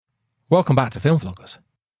Welcome back to Film Vloggers.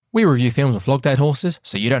 We review films and flog dead horses,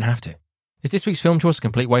 so you don't have to. Is this week's film choice a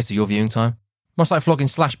complete waste of your viewing time? Much like flogging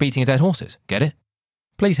 / beating a dead horses, get it?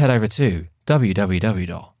 Please head over to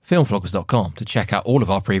www.filmvloggers.com to check out all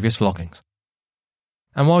of our previous vloggings.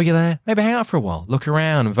 And while you're there, maybe hang out for a while, look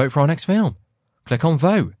around and vote for our next film. Click on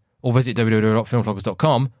vote, or visit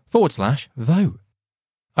www.filmvloggers.com/vote.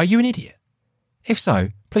 Are you an idiot? If so,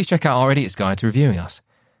 please check out our Idiot's Guide to Reviewing Us,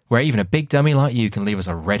 where even a big dummy like you can leave us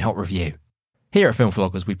a red-hot review. Here at Film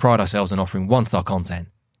Vloggers, we pride ourselves on offering 1-star content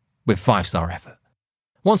with 5-star effort.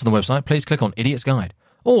 Once on the website, please click on Idiot's Guide,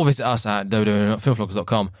 or visit us at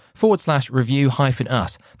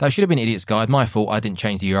www.filmvloggers.com/review-us. That should have been Idiot's Guide. My fault, I didn't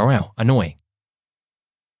change the URL. Annoying.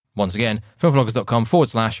 Once again,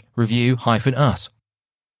 filmvloggers.com/review-us.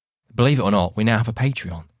 Believe it or not, we now have a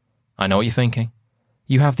Patreon. I know what you're thinking.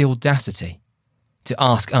 You have the audacity to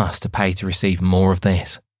ask us to pay to receive more of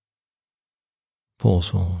this. Pause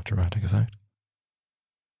for dramatic effect.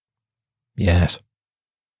 Yes.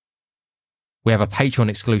 We have a Patreon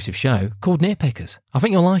exclusive show called Nitpickers. I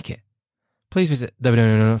think you'll like it. Please visit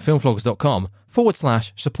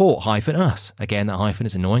www.filmvloggers.com/support-us. Again, that hyphen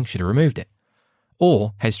is annoying, should have removed it.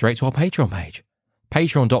 Or head straight to our Patreon page.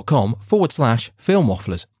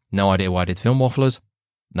 Patreon.com/filmwafflers. No idea why I did film wafflers.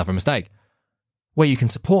 Another mistake. Where you can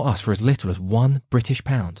support us for as little as £1 British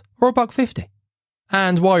or $1.50.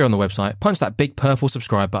 And while you're on the website, punch that big purple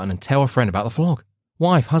subscribe button and tell a friend about the vlog.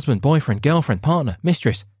 Wife, husband, boyfriend, girlfriend, partner,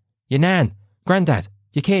 mistress, your nan, granddad,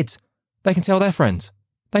 your kids. They can tell their friends.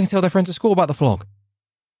 They can tell their friends at school about the vlog.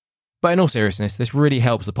 But in all seriousness, this really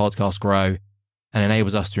helps the podcast grow and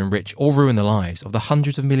enables us to enrich or ruin the lives of the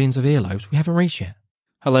hundreds of millions of earlobes we haven't reached yet.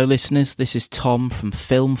 Hello listeners, this is Tom from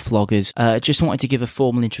Film Vloggers. Just wanted to give a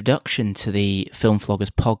formal introduction to the Film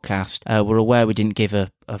Vloggers podcast. We're aware we didn't give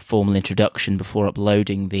a formal introduction before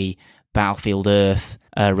uploading the Battlefield Earth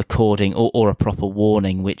recording or a proper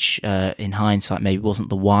warning, which in hindsight maybe wasn't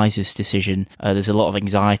the wisest decision. There's a lot of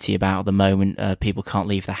anxiety about at the moment. People can't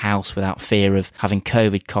leave the house without fear of having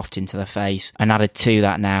COVID coughed into their face. And added to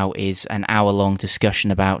that now is an hour-long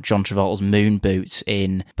discussion about John Travolta's moon boots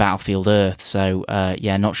in Battlefield Earth. So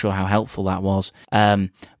not sure how helpful that was.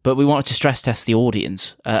 But we wanted to stress test the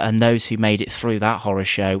audience, and those who made it through that horror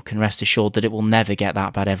show can rest assured that it will never get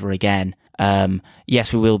that bad ever again.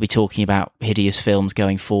 Yes, we will be talking about hideous films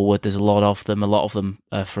going forward. There's a lot of them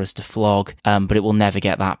for us to flog, but it will never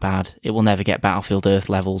get that bad. It will never get Battlefield Earth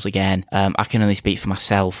levels again. I can only speak for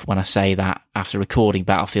myself when I say that after recording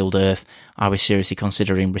Battlefield Earth, I was seriously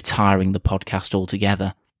considering retiring the podcast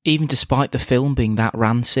altogether. Even despite the film being that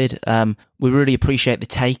rancid, we really appreciate the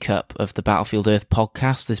take-up of the Battlefield Earth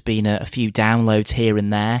podcast. There's been a few downloads here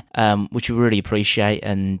and there, which we really appreciate,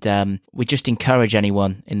 and we just encourage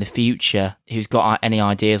anyone in the future who's got any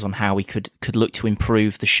ideas on how we could look to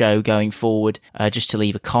improve the show going forward, just to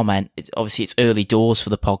leave a comment. Obviously, it's early doors for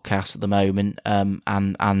the podcast at the moment,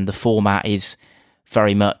 and the format is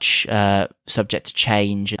very much subject to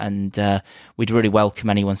change, and we'd really welcome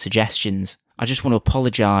anyone's suggestions. I just want to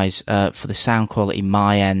apologise for the sound quality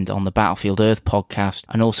my end on the Battlefield Earth podcast,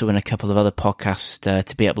 and also in a couple of other podcasts to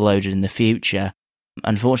be uploaded in the future.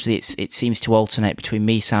 Unfortunately, it seems to alternate between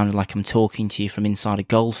me sounding like I'm talking to you from inside a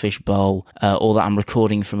goldfish bowl, or that I'm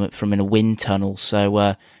recording from in a wind tunnel.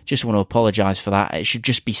 So just want to apologise for that. It should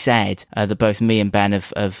just be said that both me and Ben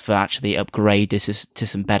have actually upgraded to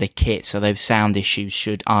some better kit, so those sound issues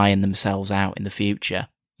should iron themselves out in the future.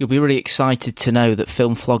 You'll be really excited to know that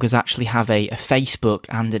Film Vloggers actually have a Facebook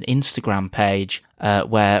and an Instagram page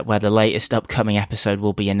where the latest upcoming episode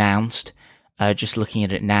will be announced. Just looking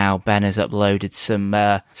at it now, Ben has uploaded some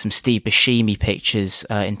Steve Buscemi pictures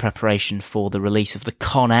in preparation for the release of the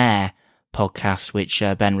Con Air podcast, which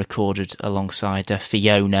Ben recorded alongside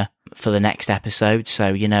Fiona for the next episode.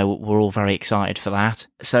 So we're all very excited for that.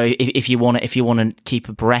 So if you want to keep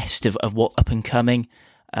abreast of what's up and coming,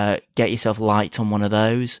 get yourself liked on one of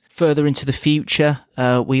those. Further into the future,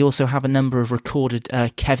 we also have a number of recorded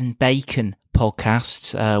Kevin Bacon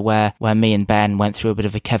podcasts where me and Ben went through a bit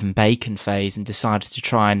of a Kevin Bacon phase and decided to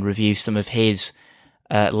try and review some of his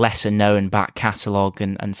lesser known back catalogue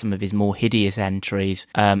and some of his more hideous entries.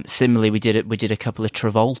 Similarly, we did a couple of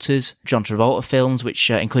John Travolta films, which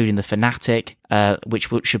including The Fanatic, which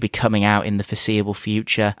should be coming out in the foreseeable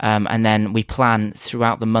future. And then we plan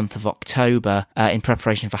throughout the month of October, in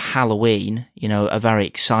preparation for Halloween, a very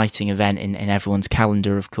exciting event in everyone's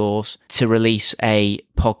calendar, of course, to release a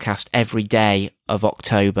podcast every day of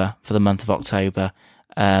October for the month of October,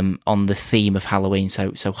 on the theme of Halloween,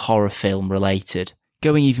 so horror film related.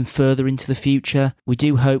 Going even further into the future, we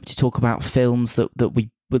do hope to talk about films that we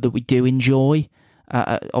do enjoy.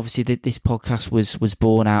 obviously this podcast was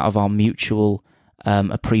born out of our mutual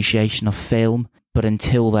appreciation of film. But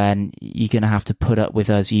until then, you're going to have to put up with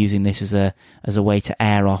us using this as a way to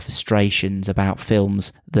air our frustrations about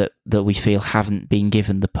films that we feel haven't been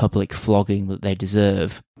given the public flogging that they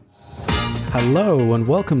deserve. Hello and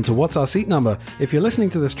welcome to What's Our Seat Number. If you're listening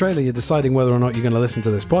to this trailer, you're deciding whether or not you're going to listen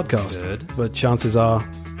to this podcast. Good. But chances are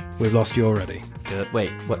we've lost you already.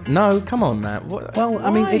 Wait, what? No, come on now. What? Well, I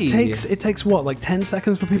mean, it takes what, like 10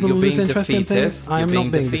 seconds for people to lose interest in things? I am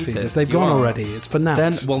not being defeatist. They've gone already. It's for now.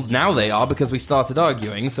 Well, now they are because we started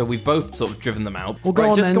arguing, so we've both sort of driven them out. Well, go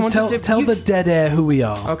on then. Tell the dead air who we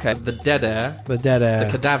are. Okay, the dead air. The dead air.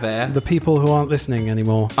 The cadaver. The people who aren't listening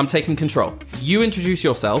anymore. I'm taking control. You introduce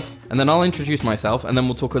yourself, and then I'll introduce myself, and then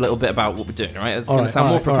we'll talk a little bit about what we're doing, right? It's going to sound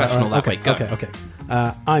more professional that way. Go. Okay.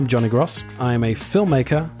 I'm Johnny Gross. I'm a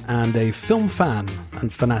filmmaker and a film fan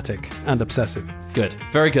and fanatic and obsessive. Good.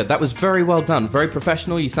 Very good. That was very well done. Very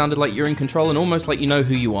professional. You sounded like you're in control and almost like you know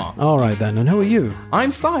who you are. All right then. And who are you?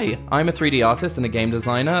 I'm Sai. I'm a 3D artist and a game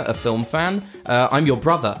designer, a film fan. I'm your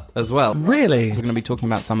brother as well. Really? So we're going to be talking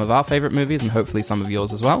about some of our favourite movies and hopefully some of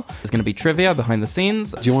yours as well. There's going to be trivia behind the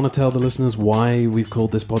scenes. Do you want to tell the listeners why we've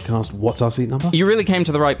called this podcast What's Our Seat Number? You really came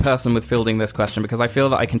to the right person with fielding this question because I feel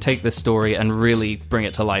that I can take this story and really bring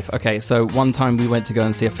it to life. Okay, so one time we went to go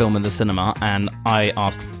and see a film in the cinema and I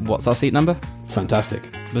asked, what's our seat number? Fantastic.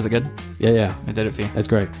 Was it good? Yeah. I did it for you. It's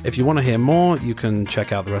great. If you want to hear more, you can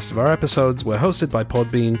check out the rest of our episodes. We're hosted by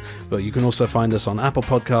Podbean, but you can also find us on Apple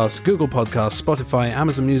Podcasts, Google Podcasts, Spotify,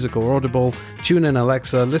 Amazon Music or Audible, TuneIn,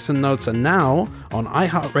 Alexa, Listen Notes, and now on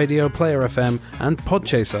iHeartRadio, Player FM, and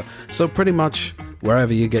Podchaser. So pretty much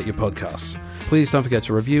wherever you get your podcasts. Please don't forget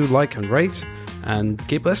to review, like, and rate, and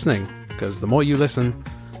keep listening, because the more you listen,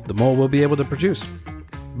 the more we'll be able to produce.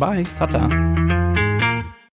 Bye. Ta-ta.